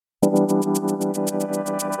Welcome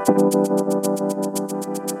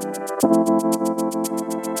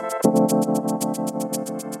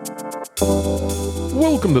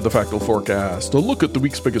to the Factal Forecast, a look at the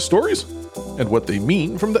week's biggest stories and what they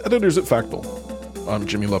mean from the editors at Factal. I'm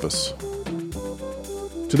Jimmy Levis.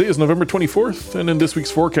 Today is November 24th, and in this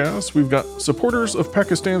week's forecast, we've got supporters of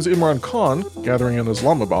Pakistan's Imran Khan gathering in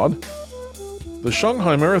Islamabad, the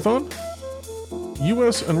Shanghai Marathon,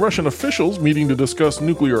 U.S. and Russian officials meeting to discuss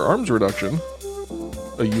nuclear arms reduction,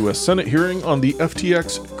 a U.S. Senate hearing on the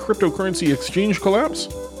FTX cryptocurrency exchange collapse,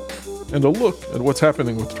 and a look at what's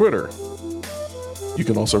happening with Twitter. You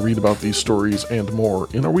can also read about these stories and more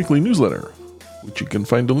in our weekly newsletter, which you can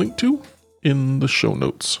find a link to in the show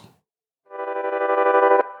notes.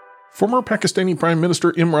 Former Pakistani Prime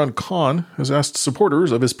Minister Imran Khan has asked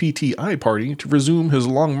supporters of his PTI party to resume his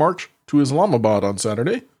long march to Islamabad on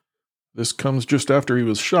Saturday. This comes just after he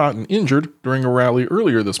was shot and injured during a rally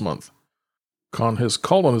earlier this month. Khan has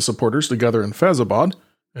called on his supporters to gather in Faizabad,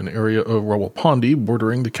 an area of Rawalpindi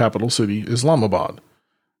bordering the capital city, Islamabad.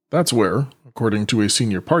 That's where, according to a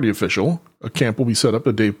senior party official, a camp will be set up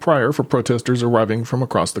a day prior for protesters arriving from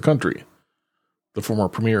across the country. The former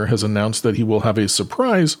premier has announced that he will have a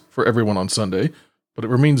surprise for everyone on Sunday, but it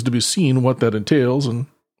remains to be seen what that entails and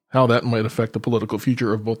how that might affect the political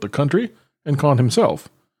future of both the country and Khan himself.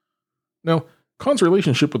 Now, Khan's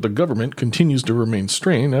relationship with the government continues to remain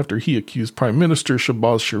strained after he accused Prime Minister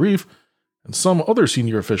Shehbaz Sharif and some other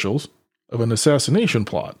senior officials of an assassination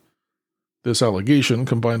plot. This allegation,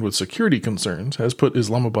 combined with security concerns, has put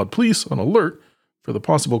Islamabad police on alert for the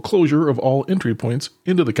possible closure of all entry points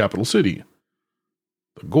into the capital city.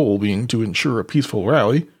 The goal being to ensure a peaceful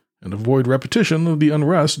rally and avoid repetition of the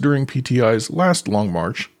unrest during PTI's last long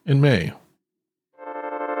march in May.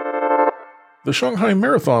 The Shanghai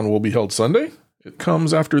Marathon will be held Sunday. It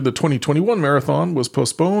comes after the 2021 marathon was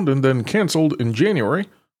postponed and then canceled in January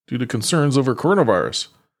due to concerns over coronavirus.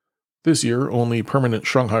 This year, only permanent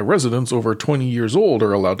Shanghai residents over 20 years old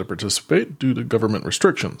are allowed to participate due to government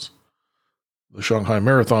restrictions. The Shanghai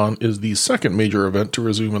Marathon is the second major event to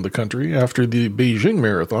resume in the country after the Beijing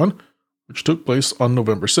Marathon, which took place on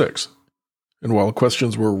November 6th. And while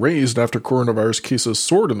questions were raised after coronavirus cases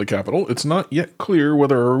soared in the capital, it's not yet clear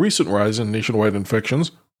whether a recent rise in nationwide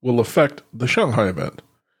infections will affect the Shanghai event.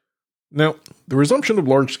 Now, the resumption of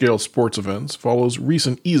large-scale sports events follows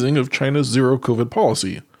recent easing of China's zero-COVID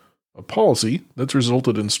policy, a policy that's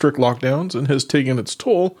resulted in strict lockdowns and has taken its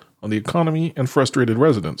toll on the economy and frustrated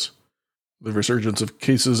residents. The resurgence of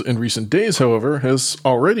cases in recent days, however, has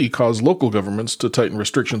already caused local governments to tighten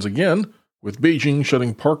restrictions again, with Beijing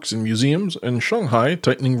shutting parks and museums and Shanghai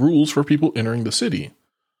tightening rules for people entering the city.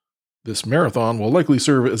 This marathon will likely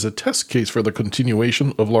serve as a test case for the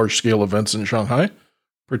continuation of large-scale events in Shanghai,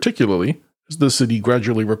 particularly as the city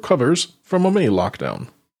gradually recovers from a May lockdown.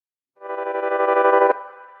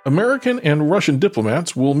 American and Russian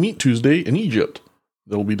diplomats will meet Tuesday in Egypt.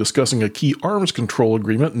 They'll be discussing a key arms control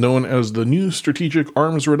agreement known as the New Strategic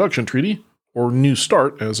Arms Reduction Treaty, or New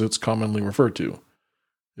START as it's commonly referred to.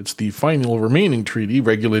 It's the final remaining treaty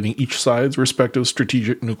regulating each side's respective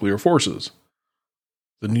strategic nuclear forces.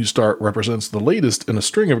 The New START represents the latest in a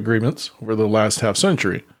string of agreements over the last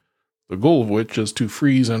half-century, the goal of which is to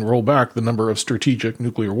freeze and roll back the number of strategic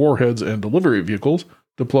nuclear warheads and delivery vehicles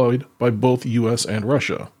deployed by both U.S. and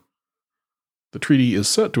Russia. The treaty is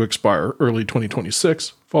set to expire early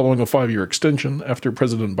 2026, following a 5-year extension after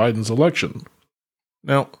President Biden's election.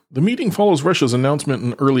 Now, the meeting follows Russia's announcement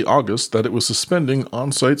in early August that it was suspending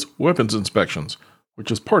on-site weapons inspections, which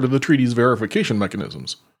is part of the treaty's verification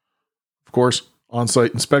mechanisms. Of course,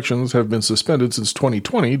 on-site inspections have been suspended since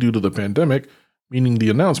 2020 due to the pandemic, meaning the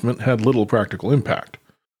announcement had little practical impact.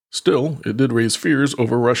 Still, it did raise fears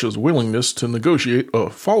over Russia's willingness to negotiate a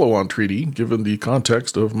follow-on treaty given the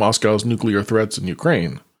context of Moscow's nuclear threats in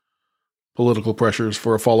Ukraine. Political pressures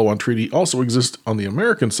for a follow-on treaty also exist on the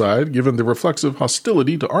American side given the reflexive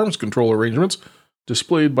hostility to arms control arrangements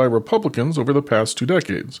displayed by Republicans over the past 2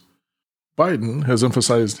 decades. Biden has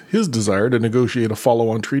emphasized his desire to negotiate a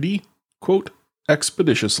follow-on treaty, quote,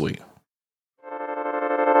 expeditiously.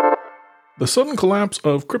 The sudden collapse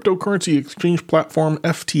of cryptocurrency exchange platform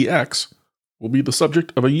FTX will be the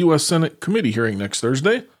subject of a U.S. Senate committee hearing next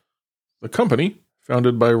Thursday. The company,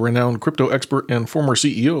 founded by renowned crypto expert and former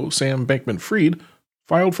CEO Sam Bankman-Fried,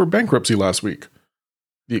 filed for bankruptcy last week.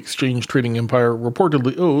 The exchange trading empire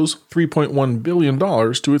reportedly owes $3.1 billion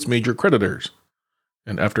to its major creditors.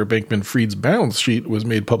 And after Bankman-Fried's balance sheet was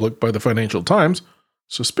made public by the Financial Times,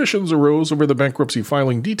 suspicions arose over the bankruptcy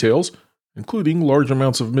filing details, including large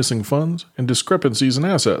amounts of missing funds and discrepancies in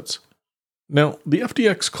assets. Now, the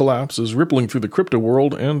FTX collapse is rippling through the crypto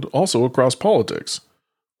world and also across politics.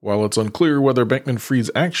 While it's unclear whether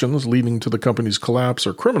Bankman-Fried's actions leading to the company's collapse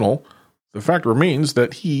are criminal, the fact remains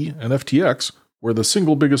that he and FTX were the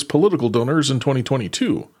single biggest political donors in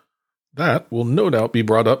 2022. That will no doubt be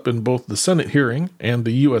brought up in both the Senate hearing and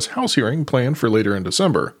the U.S. House hearing planned for later in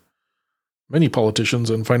December. Many politicians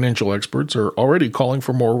and financial experts are already calling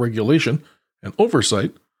for more regulation and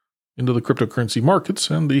oversight into the cryptocurrency markets,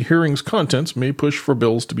 and the hearing's contents may push for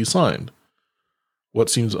bills to be signed. What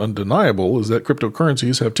seems undeniable is that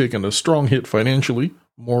cryptocurrencies have taken a strong hit financially,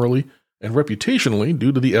 morally, and reputationally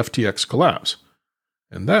due to the FTX collapse,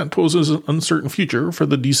 and that poses an uncertain future for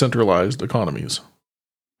the decentralized economies.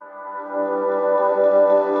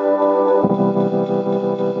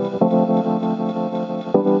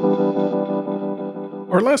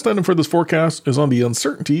 Our last item for this forecast is on the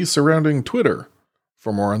uncertainty surrounding Twitter.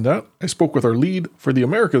 For more on that, I spoke with our lead for the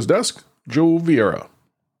Americas desk, Joe Vieira.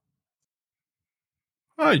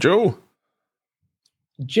 Hi, Joe.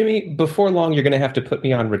 Jimmy, before long, you're going to have to put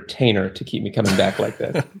me on retainer to keep me coming back like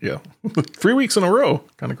this. Yeah. 3 weeks in a row.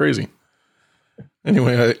 Kind of crazy.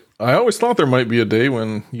 Anyway, I always thought there might be a day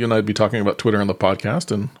when you and I'd be talking about Twitter on the podcast,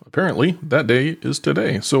 and apparently that day is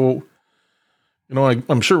today. So,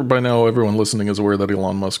 I'm sure by now everyone listening is aware that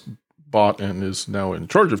Elon Musk bought and is now in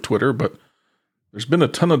charge of Twitter, but there's been a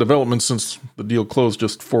ton of developments since the deal closed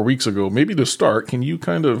just 4 weeks ago. Maybe to start, can you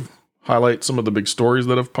kind of highlight some of the big stories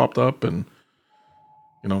that have popped up? And,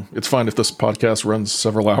 it's fine if this podcast runs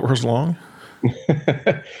several hours long.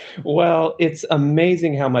 Well, it's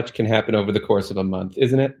amazing how much can happen over the course of a month,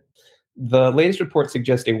 isn't it? The latest report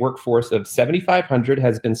suggests a workforce of 7,500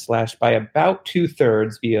 has been slashed by about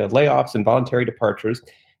 2/3 via layoffs and voluntary departures.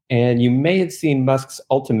 And you may have seen Musk's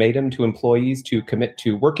ultimatum to employees to commit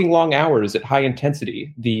to working long hours at high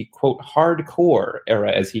intensity, the quote hardcore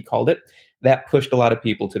era, as he called it. That pushed a lot of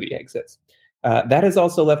people to the exits. That has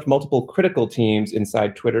also left multiple critical teams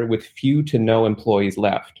inside Twitter with few to no employees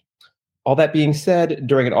left. All that being said,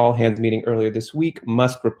 during an all-hands meeting earlier this week,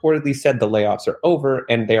 Musk reportedly said the layoffs are over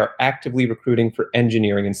and they are actively recruiting for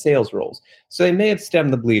engineering and sales roles. So they may have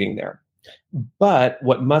stemmed the bleeding there. But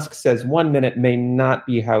what Musk says one minute may not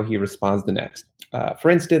be how he responds the next.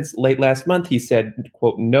 For instance, late last month, he said,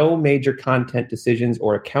 quote, no major content decisions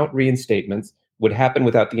or account reinstatements would happen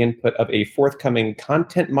without the input of a forthcoming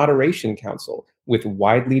content moderation council with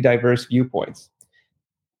widely diverse viewpoints.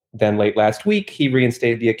 Then late last week, he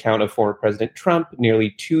reinstated the account of former President Trump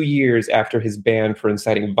nearly 2 years after his ban for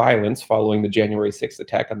inciting violence following the January 6th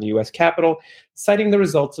attack on the U.S. Capitol, citing the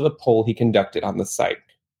results of a poll he conducted on the site.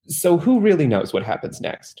 So who really knows what happens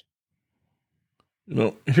next?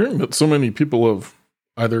 Hearing that so many people have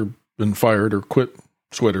either been fired or quit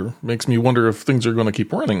Twitter makes me wonder if things are going to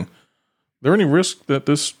keep running. There any risk that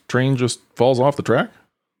this train just falls off the track?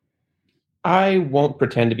 I won't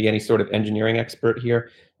pretend to be any sort of engineering expert here,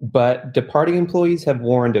 but departing employees have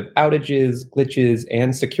warned of outages, glitches,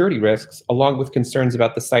 and security risks, along with concerns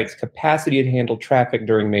about the site's capacity to handle traffic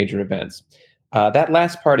during major events. That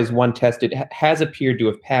last part is one test it has appeared to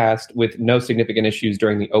have passed with no significant issues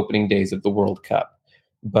during the opening days of the World Cup.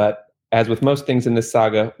 But as with most things in this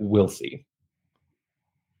saga, we'll see.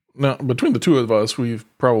 Now, between the two of us, we've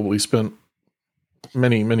probably spent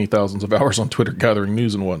many, many thousands of hours on Twitter gathering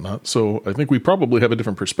news and whatnot, so I think we probably have a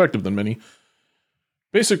different perspective than many.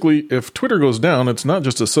 Basically, if Twitter goes down, it's not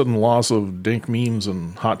just a sudden loss of dank memes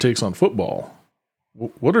and hot takes on football.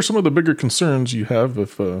 What are some of the bigger concerns you have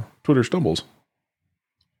if Twitter stumbles?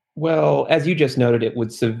 Well, as you just noted, it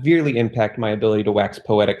would severely impact my ability to wax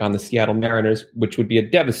poetic on the Seattle Mariners, which would be a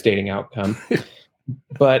devastating outcome.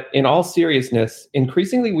 But in all seriousness,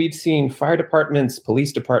 increasingly we've seen fire departments,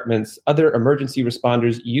 police departments, other emergency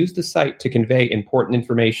responders use the site to convey important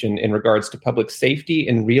information in regards to public safety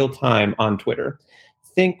in real time on Twitter.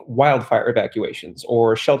 Think wildfire evacuations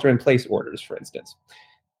or shelter-in-place orders, for instance.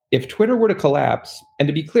 If Twitter were to collapse, and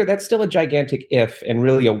to be clear, that's still a gigantic if and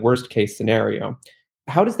really a worst-case scenario,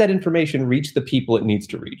 how does that information reach the people it needs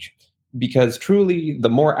to reach? Because truly, the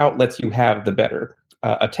more outlets you have, the better.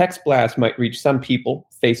 A text blast might reach some people,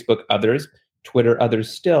 Facebook others, Twitter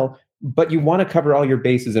others still, but you want to cover all your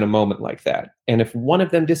bases in a moment like that. And if one of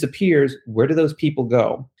them disappears, where do those people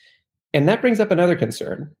go? And that brings up another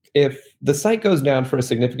concern. If the site goes down for a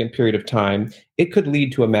significant period of time, it could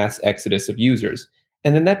lead to a mass exodus of users.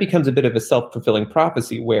 And then that becomes a bit of a self-fulfilling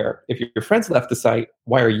prophecy where if your friends left the site,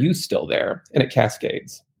 why are you still there? And it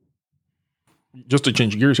cascades. Just to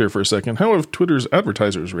change gears here for a second, how have Twitter's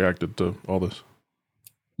advertisers reacted to all this?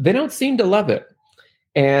 They don't seem to love it.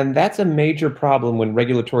 And that's a major problem when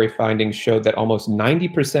regulatory findings showed that almost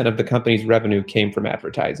 90% of the company's revenue came from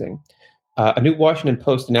advertising. A new Washington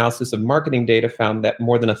Post analysis of marketing data found that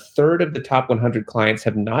more than a third of the top 100 clients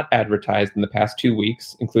have not advertised in the past 2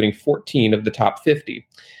 weeks, including 14 of the top 50.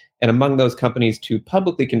 And among those companies to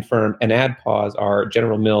publicly confirm an ad pause are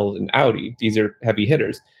General Mills and Audi. These are heavy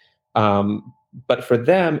hitters. But for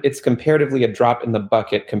them, it's comparatively a drop in the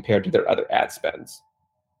bucket compared to their other ad spends.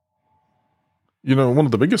 You know, one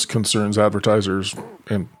of the biggest concerns advertisers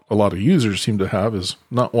and a lot of users seem to have is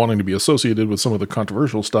not wanting to be associated with some of the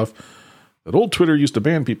controversial stuff that old Twitter used to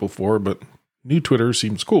ban people for, but new Twitter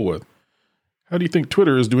seems cool with. How do you think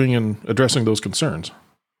Twitter is doing in addressing those concerns?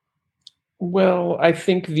 Well, I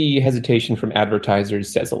think the hesitation from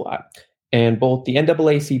advertisers says a lot. And both the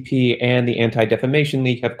NAACP and the Anti-Defamation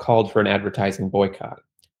League have called for an advertising boycott.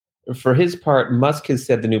 For his part, Musk has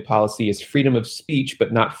said the new policy is freedom of speech,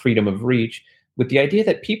 but not freedom of reach, with the idea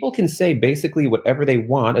that people can say basically whatever they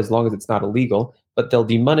want as long as it's not illegal, but they'll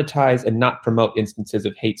demonetize and not promote instances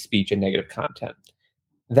of hate speech and negative content.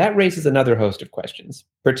 That raises another host of questions,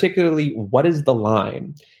 particularly what is the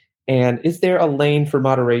line? And is there a lane for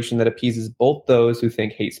moderation that appeases both those who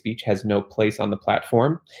think hate speech has no place on the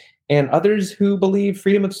platform and others who believe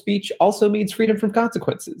freedom of speech also means freedom from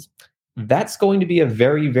consequences? That's going to be a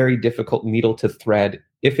very, very difficult needle to thread,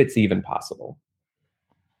 if it's even possible.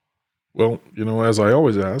 Well, you know, as I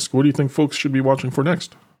always ask, what do you think folks should be watching for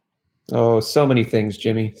next? Oh, so many things,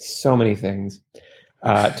 Jimmy. So many things.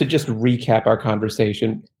 To just recap our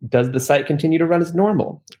conversation, does the site continue to run as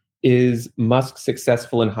normal? Is Musk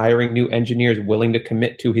successful in hiring new engineers willing to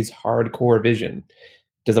commit to his hardcore vision?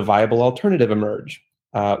 Does a viable alternative emerge?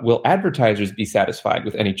 Will advertisers be satisfied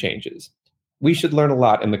with any changes? We should learn a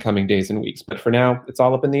lot in the coming days and weeks, but for now, it's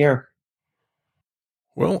all up in the air.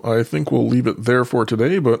 Well, I think we'll leave it there for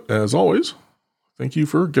today, but as always, thank you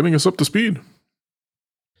for getting us up to speed.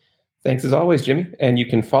 Thanks as always, Jimmy, and you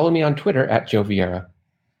can follow me on Twitter at Joe Vieira.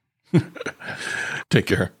 Take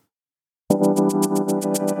care.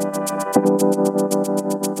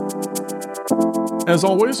 As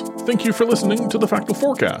always, thank you for listening to the Factal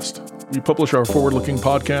Forecast. We publish our forward-looking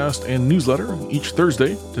podcast and newsletter each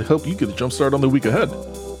Thursday to help you get a jumpstart on the week ahead.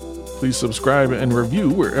 Please subscribe and review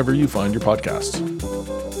wherever you find your podcasts.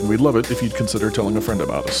 And we'd love it if you'd consider telling a friend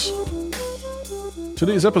about us.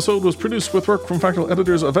 Today's episode was produced with work from Factal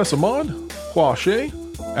editors Avessa Maud, Hua Shea,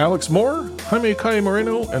 Alex Moore, Jaime Kai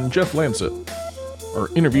Moreno, and Jeff Lancet. Our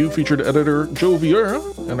interview featured editor Joe Vieira,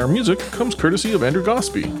 and our music comes courtesy of Andrew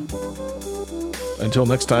Gospi. Until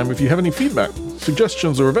next time, if you have any feedback,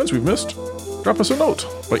 suggestions, or events we've missed, drop us a note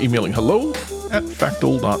by emailing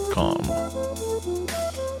hello@factal.com.